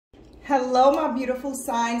Hello, my beautiful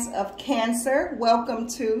signs of Cancer. Welcome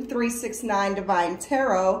to 369 Divine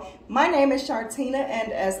Tarot. My name is Shartina,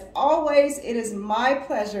 and as always, it is my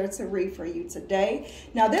pleasure to read for you today.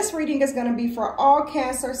 Now, this reading is going to be for all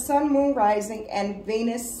Cancer, Sun, Moon, Rising, and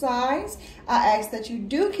Venus signs. I ask that you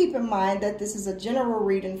do keep in mind that this is a general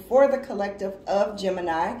reading for the collective of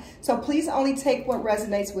Gemini. So please only take what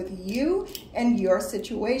resonates with you and your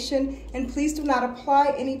situation, and please do not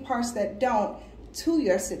apply any parts that don't to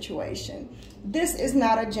your situation. This is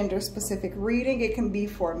not a gender specific reading. It can be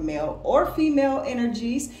for male or female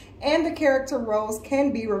energies, and the character roles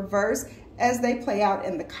can be reversed as they play out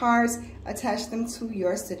in the cards. Attach them to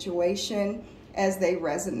your situation as they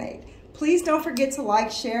resonate. Please don't forget to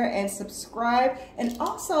like, share, and subscribe, and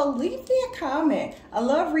also leave me a comment. I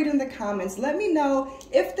love reading the comments. Let me know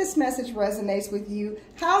if this message resonates with you,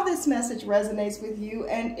 how this message resonates with you,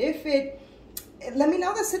 and let me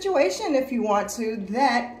know the situation, if you want to,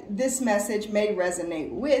 that this message may resonate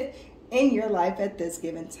with in your life at this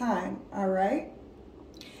given time. All right.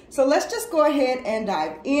 So let's just go ahead and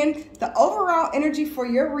dive in. The overall energy for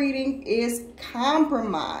your reading is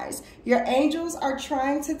compromise. Your angels are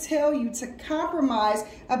trying to tell you to compromise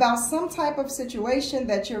about some type of situation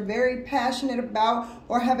that you're very passionate about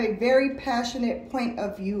or have a very passionate point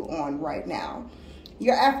of view on right now.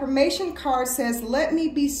 Your affirmation card says, let me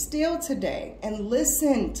be still today and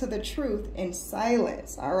listen to the truth in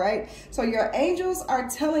silence, all right? So your angels are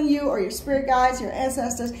telling you, or your spirit guides, your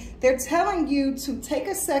ancestors, they're telling you to take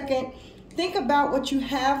a second, think about what you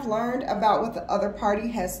have learned about what the other party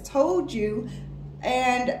has told you,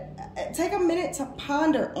 and take a minute to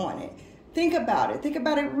ponder on it. Think about it. Think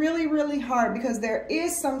about it really, really hard, because there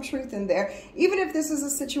is some truth in there. Even if this is a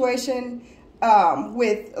situation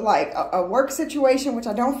with like a work situation, which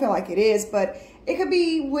I don't feel like it is, but it could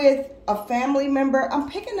be with a family member. I'm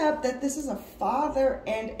picking up that this is a father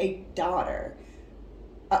and a daughter.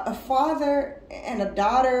 A father and a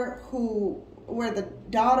daughter where the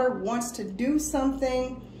daughter wants to do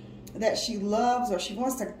something that she loves, or she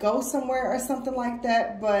wants to go somewhere or something like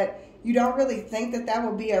that, but you don't really think that that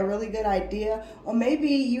would be a really good idea. Or maybe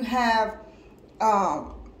you have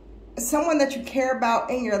someone that you care about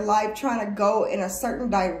in your life trying to go in a certain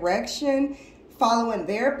direction, following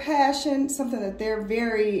their passion, something that they're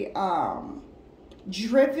very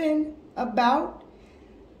driven about,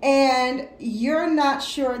 and you're not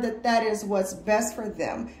sure that that is what's best for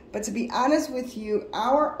them. But to be honest with you,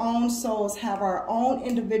 our own souls have our own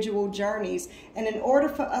individual journeys, and in order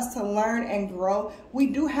for us to learn and grow, we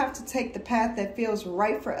do have to take the path that feels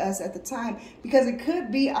right for us at the time, because it could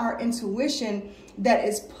be our intuition that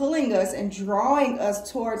is pulling us and drawing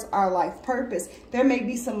us towards our life purpose. There may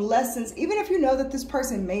be some lessons, even if you know that this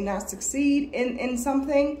person may not succeed in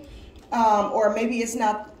something, or maybe it's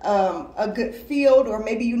not a good field, or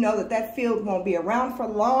maybe you know that that field won't be around for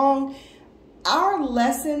long. Our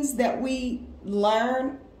lessons that we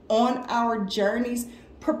learn on our journeys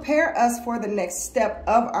prepare us for the next step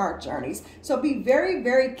of our journeys. So be very,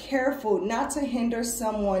 very careful not to hinder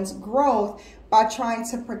someone's growth by trying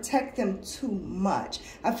to protect them too much.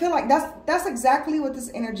 I feel like that's exactly what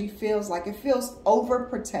this energy feels like. It feels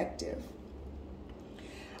overprotective.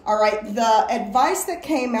 All right, the advice that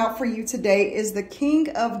came out for you today is the King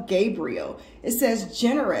of Gabriel. It says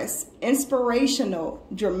generous, inspirational,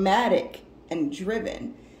 dramatic, and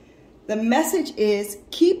driven. The message is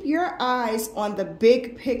keep your eyes on the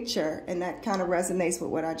big picture, and that kind of resonates with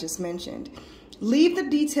what I just mentioned. Leave the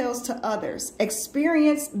details to others.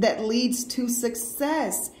 Experience that leads to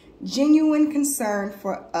success. Genuine concern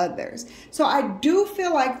for others. So I do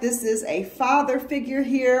feel like this is a father figure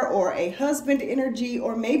here, or a husband energy,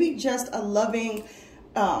 or maybe just a loving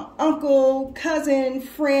uncle, cousin,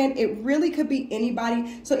 friend. It really could be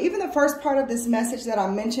anybody. So even the first part of this message that I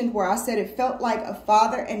mentioned, where I said it felt like a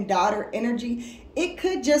father and daughter energy, it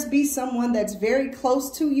could just be someone that's very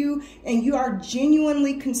close to you, and you are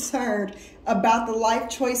genuinely concerned about the life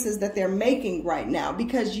choices that they're making right now,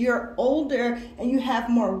 because you're older and you have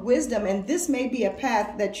more wisdom, and this may be a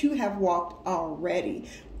path that you have walked already.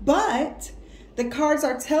 But the cards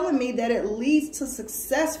are telling me that it leads to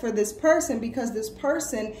success for this person, because this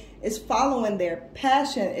person is following their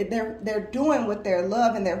passion. They're doing what they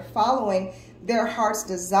love, and they're following their heart's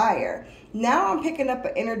desire. Now I'm picking up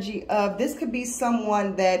an energy of this could be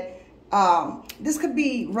someone that this could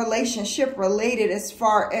be relationship related, as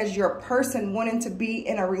far as your person wanting to be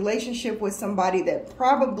in a relationship with somebody that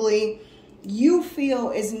probably you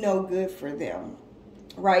feel is no good for them,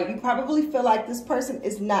 right? You probably feel like this person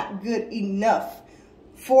is not good enough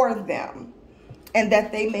for them, and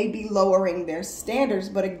that they may be lowering their standards.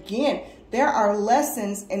 But again, There are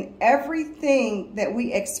lessons in everything that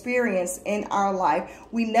we experience in our life.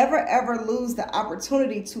 We never ever lose the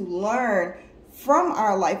opportunity to learn from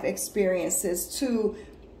our life experiences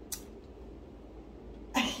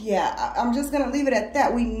I'm just going to leave it at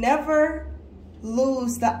that. We never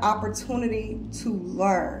lose the opportunity to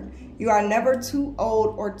learn. You are never too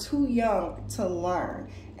old or too young to learn.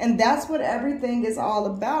 And that's what everything is all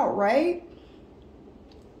about, right?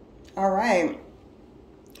 All right.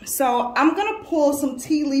 So I'm going to pull some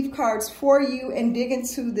tea leaf cards for you and dig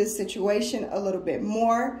into this situation a little bit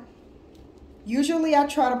more. Usually I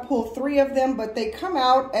try to pull 3 of them, but they come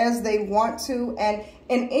out as they want to. And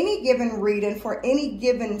in any given reading for any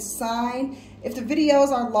given sign, if the videos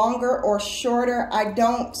are longer or shorter, I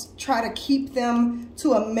don't try to keep them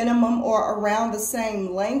to a minimum or around the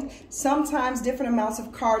same length. Sometimes different amounts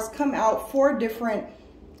of cards come out for different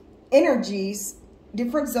energies,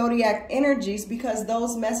 different zodiac energies, because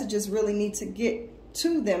those messages really need to get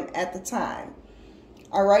to them at the time.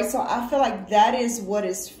 All right, so I feel like that is what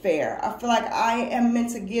is fair. I feel like I am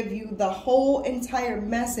meant to give you the whole entire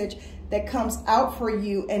message that comes out for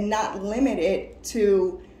you and not limit it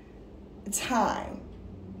to time.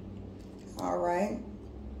 All right.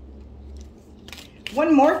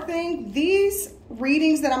 One more thing, these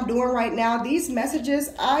readings that I'm doing right now, these messages,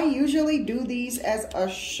 I usually do these as a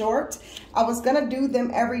short. I was going to do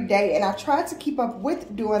them every day, and I tried to keep up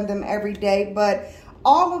with doing them every day, but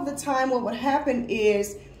all of the time what would happen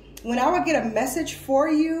is when I would get a message for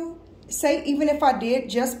you, say even if I did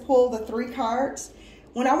just pull the 3 cards,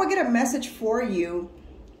 when I would get a message for you,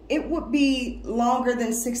 it would be longer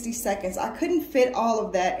than 60 seconds. I couldn't fit all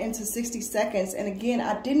of that into 60 seconds. And again,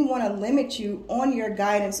 I didn't want to limit you on your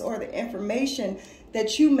guidance or the information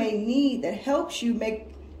that you may need that helps you make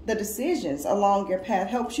the decisions along your path,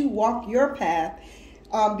 helps you walk your path,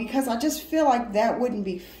 because I just feel like that wouldn't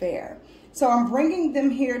be fair. So I'm bringing them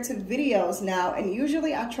here to videos now, and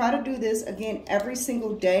usually I try to do this again every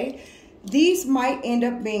single day. These might end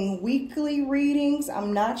up being weekly readings.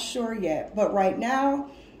 I'm not sure yet, but right now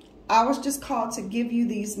I was just called to give you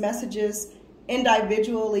these messages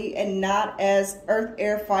individually and not as earth,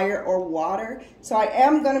 air, fire, or water. So I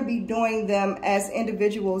am going to be doing them as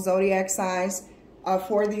individual zodiac signs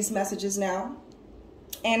for these messages now.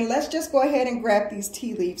 And let's just go ahead and grab these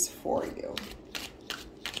tea leaves for you.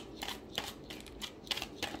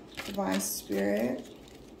 Divine Spirit,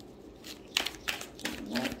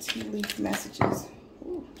 what tea leaf messages?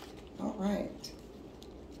 Ooh, all right.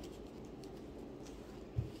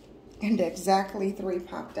 And exactly 3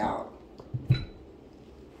 popped out.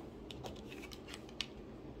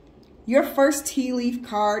 Your first tea leaf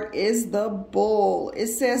card is the Bull. It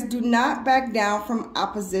says, do not back down from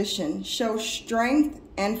opposition. Show strength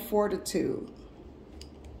and fortitude.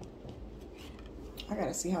 I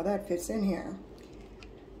gotta see how that fits in here.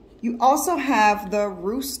 You also have the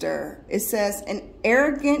Rooster. It says, an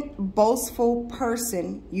arrogant, boastful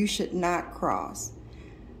person you should not cross.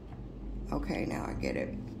 Okay, now I get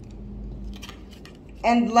it.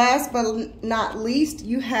 And last but not least,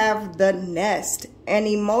 you have the Nest. An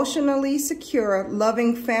emotionally secure,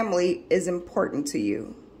 loving family is important to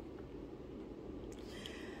you.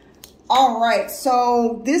 All right,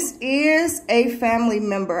 so this is a family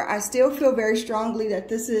member. I still feel very strongly that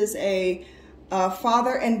this is a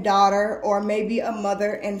father and daughter, or maybe a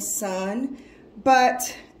mother and son.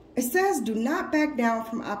 But it says, do not back down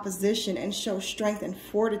from opposition and show strength and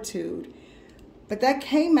fortitude. But that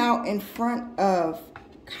came out in front of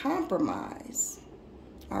compromise.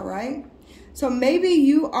 All right. So maybe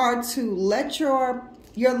you are to let your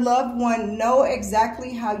loved one know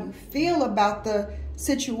exactly how you feel about the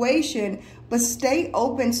situation, but stay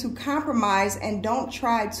open to compromise and don't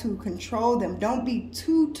try to control them. Don't be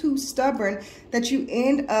too stubborn that you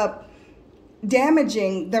end up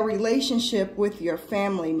damaging the relationship with your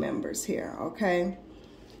family members here, okay?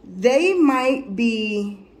 They might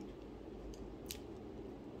be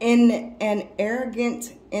in an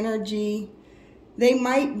arrogant energy. They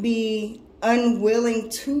might be unwilling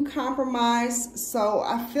to compromise. So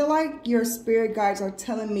I feel like your spirit guides are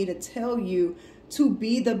telling me to tell you to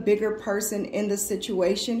be the bigger person in the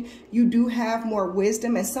situation. You do have more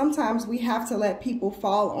wisdom, and sometimes we have to let people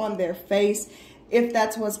fall on their face if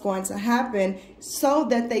that's what's going to happen, so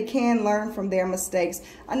that they can learn from their mistakes.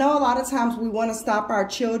 I know a lot of times we want to stop our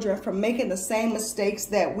children from making the same mistakes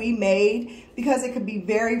that we made, because it could be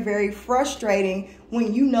very, very frustrating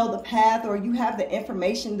when you know the path or you have the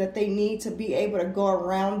information that they need to be able to go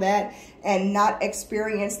around that and not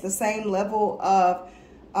experience the same level of,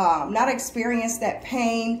 not experience that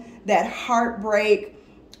pain, that heartbreak,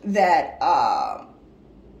 that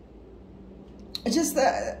just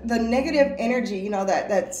the negative energy, you know,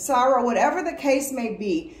 that sorrow, whatever the case may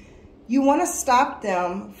be. You want to stop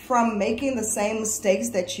them from making the same mistakes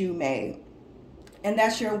that you made. And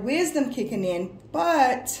that's your wisdom kicking in.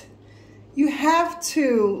 But you have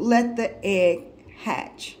to let the egg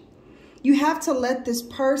hatch. You have to let this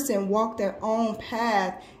person walk their own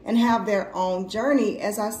path and have their own journey,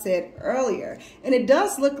 as I said earlier. And it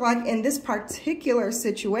does look like in this particular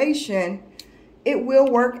situation, it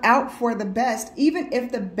will work out for the best, even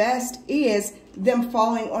if the best is them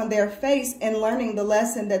falling on their face and learning the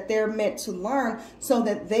lesson that they're meant to learn so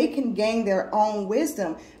that they can gain their own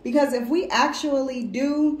wisdom. Because if we actually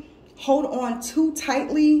do hold on too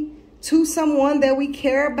tightly to someone that we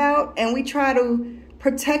care about and we try to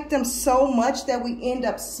protect them so much that we end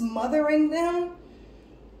up smothering them,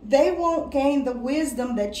 they won't gain the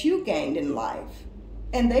wisdom that you gained in life.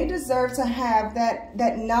 And they deserve to have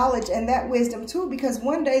that knowledge and that wisdom too, because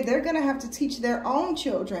one day they're going to have to teach their own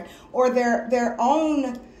children or their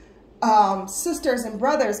own sisters and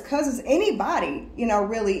brothers, cousins, anybody, you know,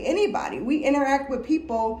 really anybody. We interact with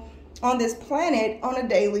people on this planet on a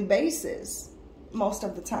daily basis most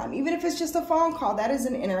of the time. Even if it's just a phone call, that is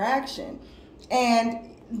an interaction. And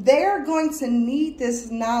they're going to need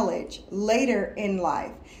this knowledge later in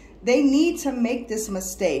life. They need to make this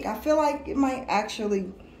mistake. I feel like it might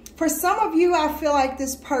actually, for some of you, I feel like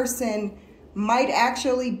this person might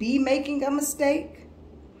actually be making a mistake.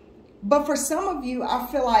 But for some of you, I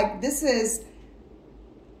feel like this is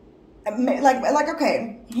like,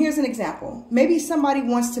 okay, here's an example. Maybe somebody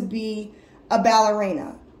wants to be a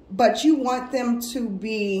ballerina, but you want them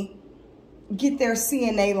to get their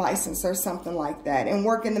CNA license or something like that and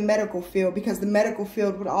work in the medical field because the medical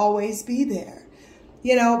field would always be there.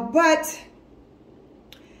 You know, but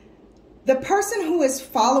the person who is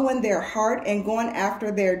following their heart and going after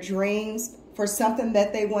their dreams for something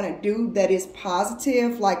that they want to do that is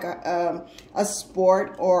positive, like a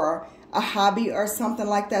sport or a hobby or something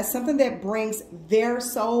like that, something that brings their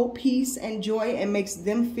soul peace and joy and makes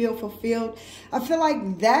them feel fulfilled, I feel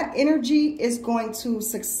like that energy is going to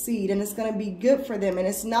succeed and it's going to be good for them and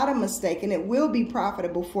it's not a mistake and it will be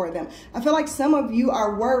profitable for them. I feel like some of you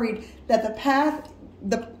are worried that the path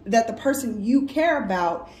that the person you care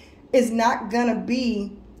about is not going to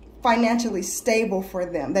be financially stable for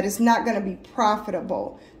them, that it's not going to be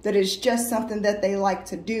profitable, that it's just something that they like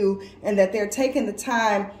to do and that they're taking the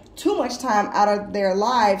time, too much time out of their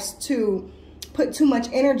lives to put too much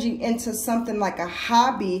energy into something like a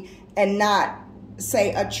hobby and not,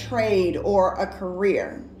 say, a trade or a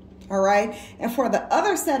career. All right. And for the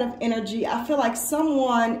other set of energy, I feel like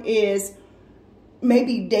someone is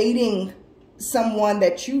maybe dating someone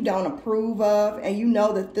that you don't approve of and you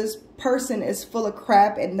know that this person is full of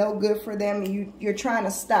crap and no good for them and you're trying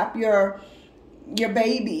to stop your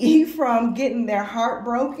baby from getting their heart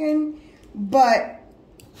broken. But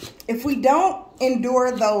if we don't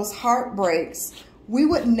endure those heartbreaks, we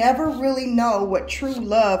would never really know what true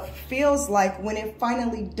love feels like when it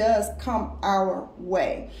finally does come our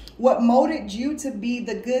way. What molded you to be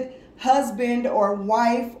the good husband or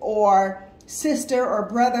wife or sister or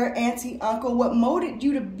brother, auntie, uncle, what molded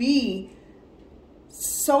you to be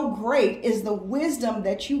so great is the wisdom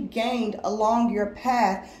that you gained along your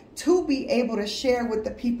path to be able to share with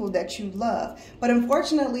the people that you love. But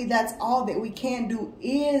unfortunately, that's all that we can do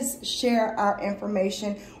is share our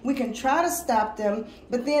information. We can try to stop them,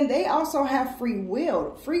 but then they also have free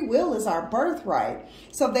will. Free will is our birthright.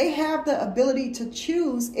 So they have the ability to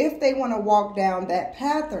choose if they want to walk down that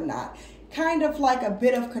path or not. Kind of like a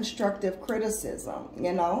bit of constructive criticism,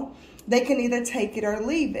 you know. They can either take it or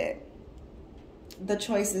leave it. The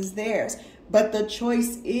choice is theirs. But the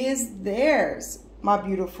choice is theirs, my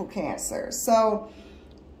beautiful Cancer. So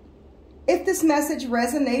if this message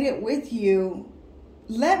resonated with you,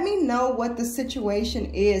 let me know what the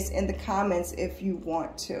situation is in the comments if you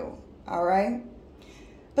want to. All right.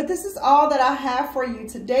 But this is all that I have for you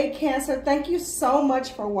today, Cancer. Thank you so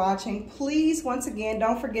much for watching. Please, once again,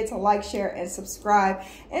 don't forget to like, share, and subscribe.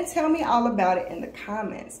 And tell me all about it in the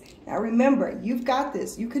comments. Now, remember, you've got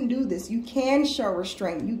this. You can do this. You can show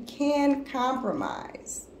restraint. You can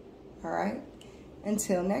compromise. All right?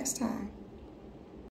 Until next time.